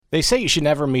They say you should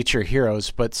never meet your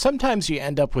heroes, but sometimes you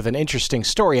end up with an interesting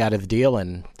story out of the deal,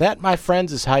 and that, my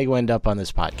friends, is how you end up on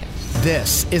this podcast.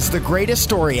 This is the Greatest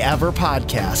Story Ever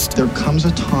podcast. There comes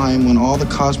a time when all the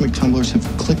cosmic tumblers have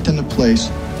clicked into place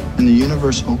and the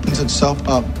universe opens itself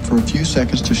up for a few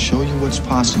seconds to show you what's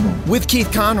possible. With Keith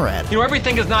Conrad. You know,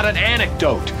 everything is not an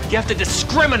anecdote. You have to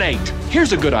discriminate.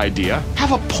 Here's a good idea.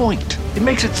 Have a point. It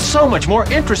makes it so much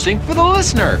more interesting for the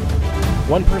listener.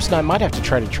 One person I might have to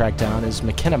try to track down is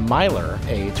McKenna Myler,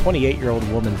 a 28-year-old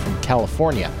woman from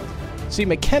California. See,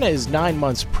 McKenna is 9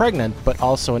 months pregnant, but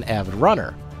also an avid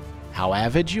runner. How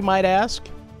avid, you might ask?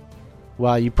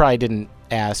 Well, you probably didn't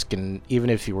ask, and even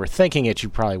if you were thinking it, you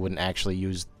probably wouldn't actually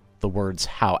use the words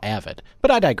how avid.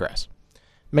 But I digress.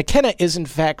 McKenna is in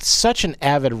fact such an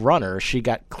avid runner, she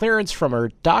got clearance from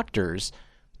her doctors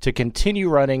to continue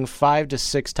running 5 to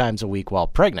 6 times a week while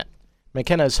pregnant.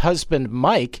 McKenna's husband,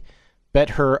 Mike,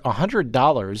 bet her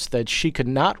 $100 that she could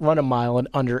not run a mile in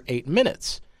under 8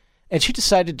 minutes, and she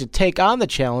decided to take on the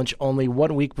challenge only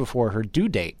 1 week before her due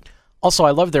date. Also,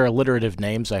 I love their alliterative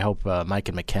names. I hope Mike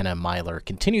and McKenna Myler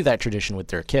continue that tradition with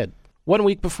their kid. 1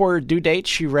 week before her due date,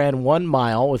 she ran 1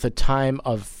 mile with a time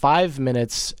of 5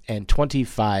 minutes and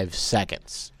 25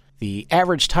 seconds. The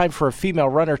average time for a female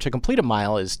runner to complete a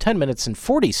mile is 10 minutes and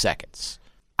 40 seconds.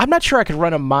 I'm not sure I could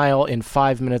run a mile in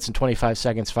 5 minutes and 25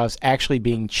 seconds if I was actually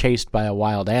being chased by a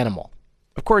wild animal.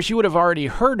 Of course, you would have already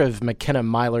heard of McKenna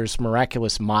Myler's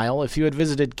miraculous mile if you had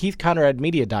visited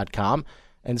keithconradmedia.com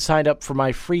and signed up for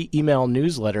my free email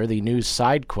newsletter, the News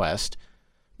Side Quest.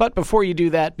 But before you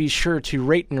do that, be sure to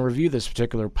rate and review this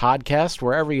particular podcast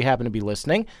wherever you happen to be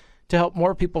listening to help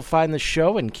more people find the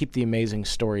show and keep the amazing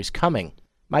stories coming.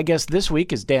 My guest this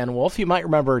week is Dan Wolfe. You might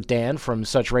remember Dan from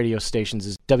such radio stations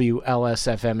as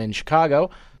WLS-FM in Chicago.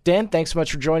 Dan, thanks so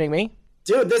much for joining me.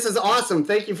 Dude, this is awesome.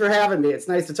 Thank you for having me. It's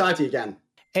nice to talk to you again.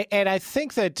 And I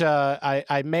think that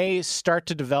I may start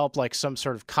to develop like some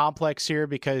sort of complex here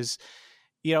because,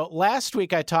 you know, last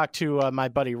week I talked to my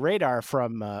buddy Radar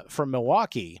from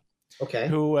Milwaukee. Okay.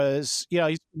 Who was, you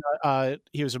know,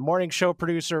 he was a morning show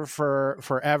producer for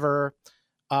forever.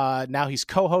 Now he's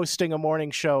co-hosting a morning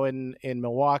show in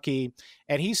Milwaukee,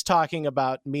 and he's talking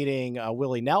about meeting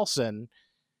Willie Nelson,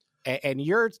 and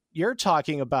you're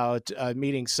talking about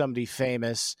meeting somebody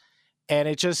famous, and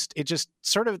it just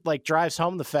sort of like drives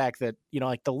home the fact that, you know,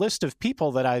 like the list of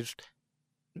people that I've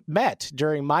met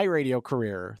during my radio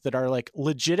career that are like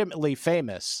legitimately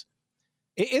famous,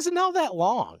 it isn't all that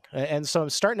long, and so I'm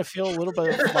starting to feel a little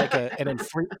bit like an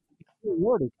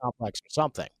inferiority complex or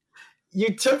something.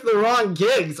 You took the wrong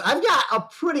gigs. I've got a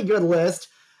pretty good list.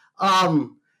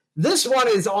 This one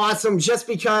is awesome just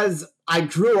because I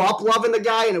grew up loving the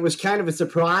guy and it was kind of a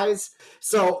surprise.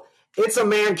 So it's a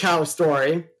Man-Cow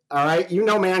story. All right. You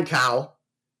know Man-Cow.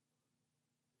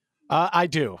 I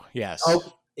do. Yes.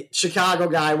 Oh, Chicago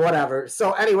guy, whatever.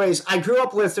 So anyways, I grew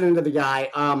up listening to the guy.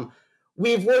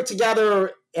 We've worked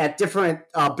together at different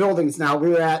buildings now. We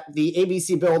were at the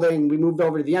ABC building. We moved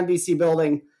over to the NBC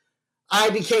building. I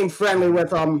became friendly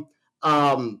with him,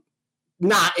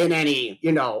 not in any,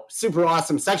 you know, super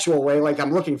awesome sexual way like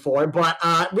I'm looking for, but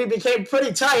we became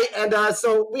pretty tight, and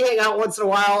so we hang out once in a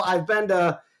while. I've been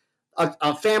to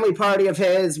a family party of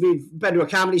his. We've been to a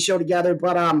comedy show together,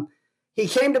 but he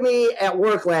came to me at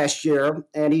work last year,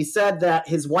 and he said that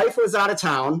his wife was out of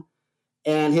town,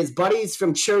 and his buddies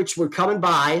from church were coming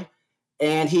by,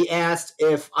 and he asked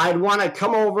if I'd want to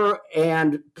come over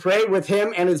and pray with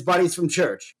him and his buddies from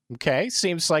church. Okay,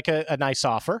 seems like a nice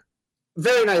offer.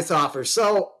 Very nice offer.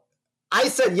 So I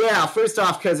said, yeah, first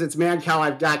off, because it's Man-Cow,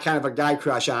 I've got kind of a guy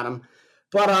crush on him.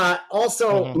 But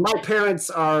also, my parents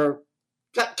are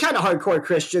kind of hardcore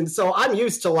Christians, so I'm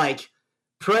used to, like,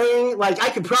 praying. Like, I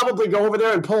could probably go over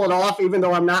there and pull it off, even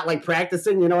though I'm not, like,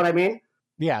 practicing, you know what I mean?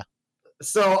 Yeah.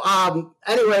 So,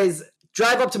 anyways,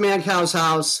 drive up to Man-Cow's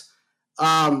house.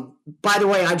 By the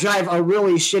way, I drive a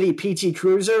really shitty PT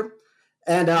Cruiser,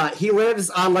 and he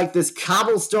lives on like this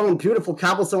beautiful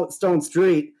cobblestone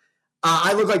street.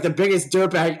 I look like the biggest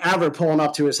dirtbag ever pulling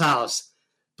up to his house.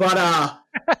 But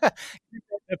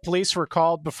the police were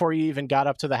called before you even got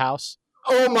up to the house.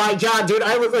 Oh my God, dude,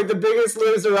 I look like the biggest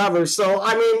loser ever. So,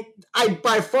 I mean, I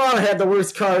by far had the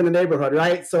worst car in the neighborhood,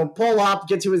 right? So pull up,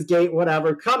 get to his gate,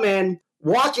 whatever, come in,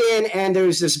 walk in, and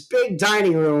there's this big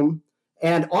dining room.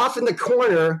 And off in the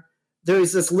corner,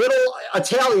 there's this little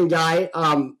Italian guy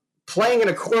playing an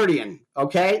accordion,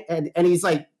 okay? And he's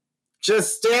like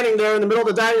just standing there in the middle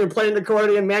of the dining room playing the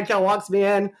accordion. Man-Cow walks me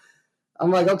in. I'm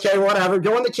like, okay, whatever.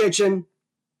 Go in the kitchen.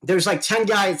 There's like 10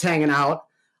 guys hanging out.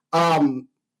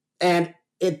 And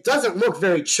it doesn't look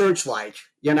very church-like,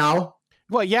 you know?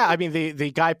 Well, yeah, I mean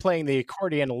the guy playing the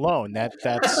accordion alone, that's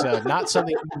not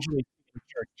something you usually see in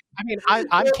church. I mean,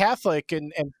 I'm Catholic,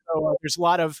 and so there's a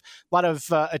lot of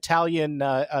Italian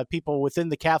people within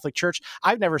the Catholic Church.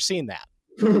 I've never seen that.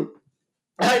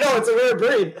 I know, it's a rare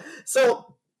breed.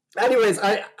 So, anyways,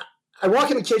 I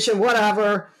walk in the kitchen,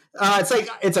 whatever.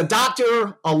 It's a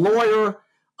doctor, a lawyer,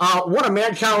 one of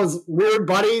Mancow's weird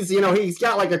buddies. You know, he's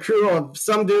got like a crew of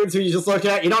some dudes who you just look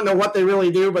at. You don't know what they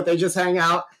really do, but they just hang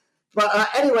out. But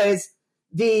anyways,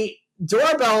 the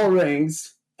doorbell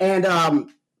rings, and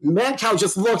Mancow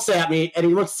just looks at me, and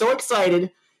he looks so excited,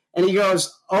 and he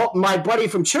goes, "Oh, my buddy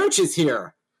from church is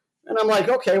here." And I'm like,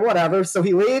 okay, whatever. So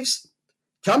he leaves,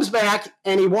 comes back,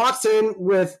 and he walks in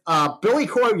with Billy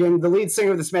Corgan, the lead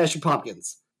singer of the Smashing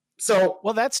Pumpkins. So,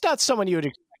 well, that's not someone you would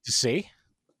expect to see.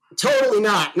 Totally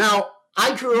not. Now,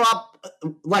 I grew up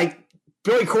like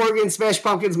Billy Corgan, Smash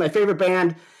Pumpkins, my favorite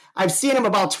band. I've seen him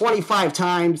about 25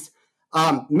 times.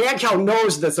 Mancow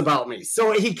knows this about me.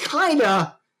 So he kind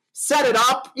of set it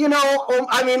up, you know.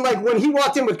 I mean, like when he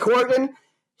walked in with Corgan,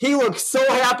 he looked so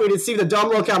happy to see the dumb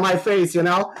look on my face, you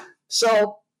know.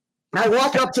 So I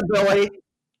walk up to Billy,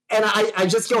 and I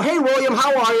just go, "Hey, William,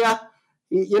 how are you?"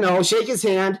 You know, shake his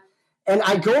hand. And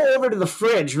I go over to the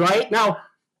fridge, right? Now,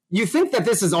 you think that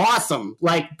this is awesome.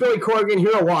 Like Billy Corgan,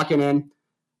 hero walking in.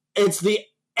 It's the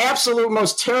absolute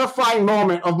most terrifying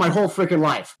moment of my whole freaking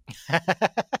life.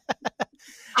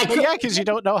 Yeah, because you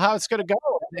don't know how it's going to go.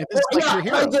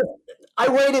 I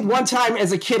waited one time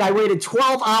as a kid. I waited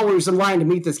 12 hours in line to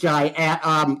meet this guy at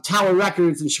Tower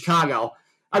Records in Chicago.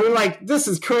 I mean, like, this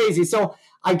is crazy. So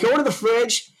I go to the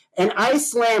fridge, and I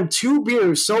slammed 2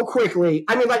 beers so quickly.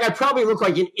 I mean, like, I probably look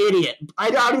like an idiot. I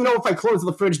don't even know if I closed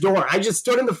the fridge door. I just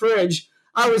stood in the fridge.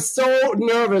 I was so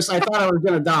nervous, I thought I was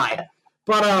going to die.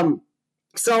 But,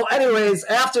 so anyways,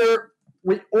 after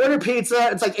we order pizza,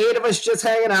 it's like 8 of us just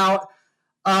hanging out.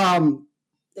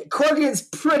 Corgan's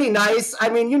pretty nice. I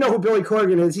mean, you know who Billy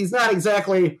Corgan is. He's not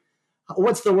exactly,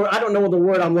 what's the word? I don't know what the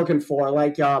word I'm looking for.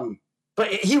 Like,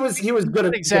 but he was good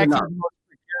at exactly.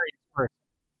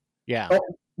 Yeah. Oh,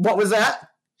 what was that?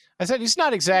 I said he's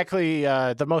not exactly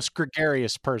the most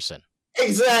gregarious person.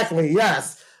 Exactly.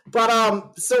 Yes.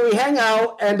 But so we hang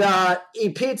out and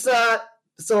eat pizza.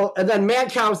 So and then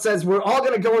Mancow says we're all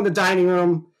going to go in the dining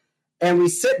room, and we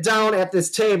sit down at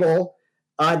this table,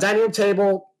 dining room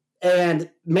table. And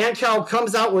Mancow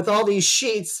comes out with all these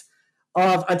sheets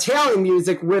of Italian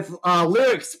music with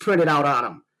lyrics printed out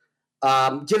on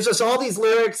them. Gives us all these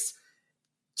lyrics.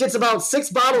 Gets about 6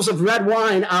 bottles of red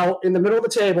wine out in the middle of the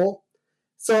table.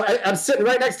 So I'm sitting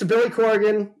right next to Billy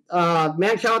Corgan,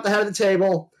 Mancow at the head of the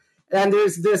table. And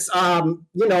there's this,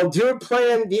 dude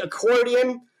playing the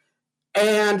accordion.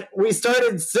 And we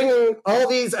started singing all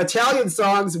these Italian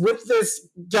songs with this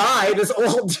guy, this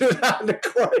old dude on the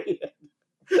accordion.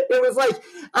 It was like,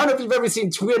 I don't know if you've ever seen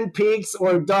Twin Peaks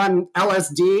or done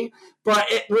LSD, but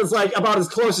it was like about as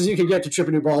close as you could get to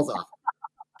tripping your balls off.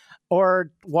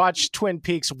 Or watch Twin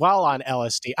Peaks while on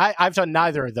LSD. I've done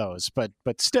neither of those, but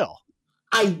still.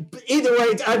 Either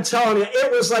way, I'm telling you,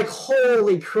 it was like,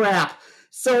 holy crap.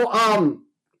 So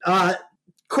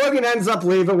Corgan ends up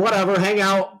leaving, whatever, hang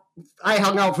out. I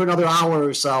hung out for another hour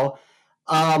or so.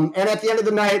 And at the end of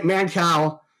the night,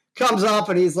 Mancow comes up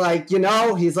and he's like,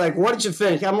 what did you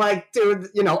think? I'm like, dude,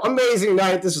 amazing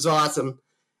night. This was awesome.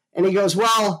 And he goes,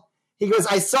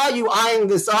 I saw you eyeing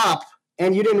this up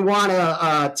and you didn't want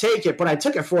to take it, but I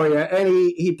took it for you. And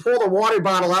he pulled a water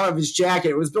bottle out of his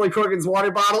jacket. It was Billy Corgan's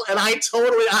water bottle. And I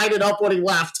totally eyed it up when he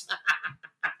left.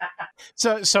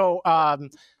 So I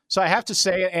have to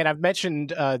say, and I've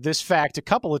mentioned this fact a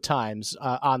couple of times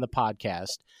on the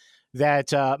podcast,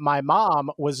 that my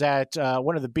mom was at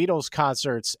one of the Beatles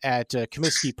concerts at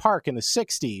Comiskey Park in the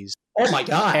 60s. Oh, my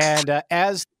God. And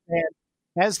as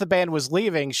the band was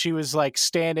leaving, she was like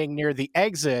standing near the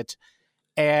exit,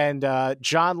 and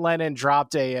John Lennon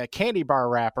dropped a candy bar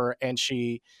wrapper, and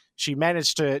she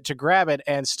managed to grab it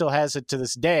and still has it to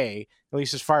this day, at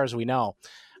least as far as we know.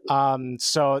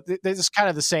 So this is kind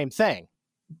of the same thing.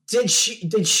 Did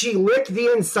she lick the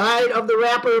inside of the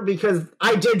wrapper? Because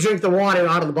I did drink the water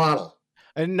out of the bottle.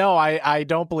 No, I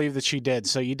don't believe that she did.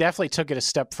 So you definitely took it a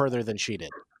step further than she did.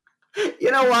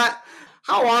 You know what?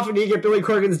 How often do you get Billy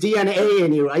Corgan's DNA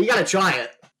in you? You got to try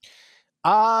it.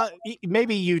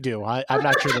 Maybe you do. I'm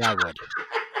not sure that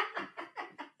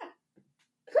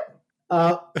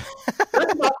I would.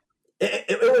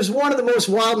 It was one of the most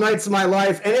wild nights of my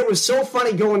life, and it was so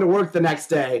funny going to work the next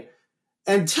day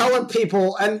and telling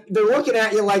people, and they're looking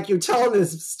at you like you're telling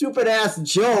this stupid-ass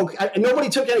joke. Nobody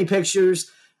took any pictures.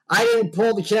 I didn't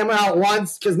pull the camera out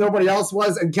once because nobody else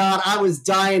was, and God, I was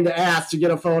dying to ask to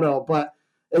get a photo. But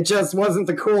it just wasn't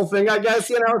the cool thing, I guess,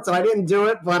 you know. So I didn't do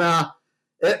it, but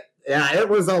it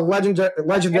was a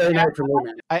legendary night for me,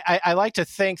 man. I like to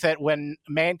think that when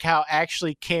Mancow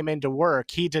actually came into work,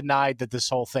 he denied that this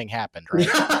whole thing happened, right?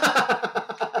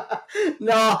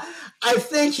 No, I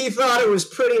think he thought it was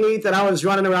pretty neat that I was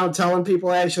running around telling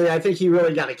people. Actually, I think he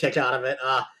really got a kick out of it.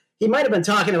 He might have been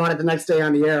talking about it the next day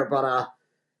on the air, but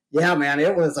yeah, man,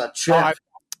 it was a trip.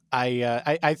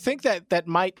 I think that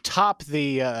might top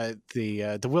the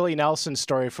Willie Nelson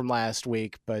story from last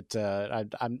week, but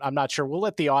I'm not sure. We'll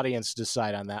let the audience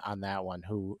decide on that one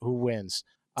who wins.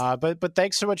 But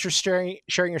thanks so much for sharing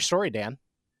your story, Dan.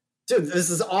 Dude, this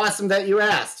is awesome that you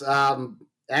asked.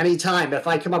 Anytime. If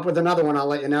I come up with another one, I'll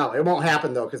let you know. It won't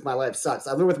happen, though, because my life sucks.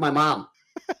 I live with my mom.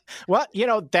 Well, you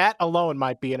know, that alone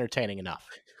might be entertaining enough.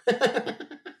 I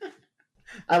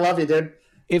love you, dude.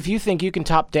 If you think you can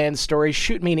top Dan's story,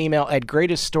 shoot me an email at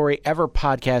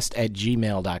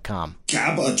greateststoryeverpodcast@gmail.com.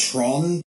 Gabatron?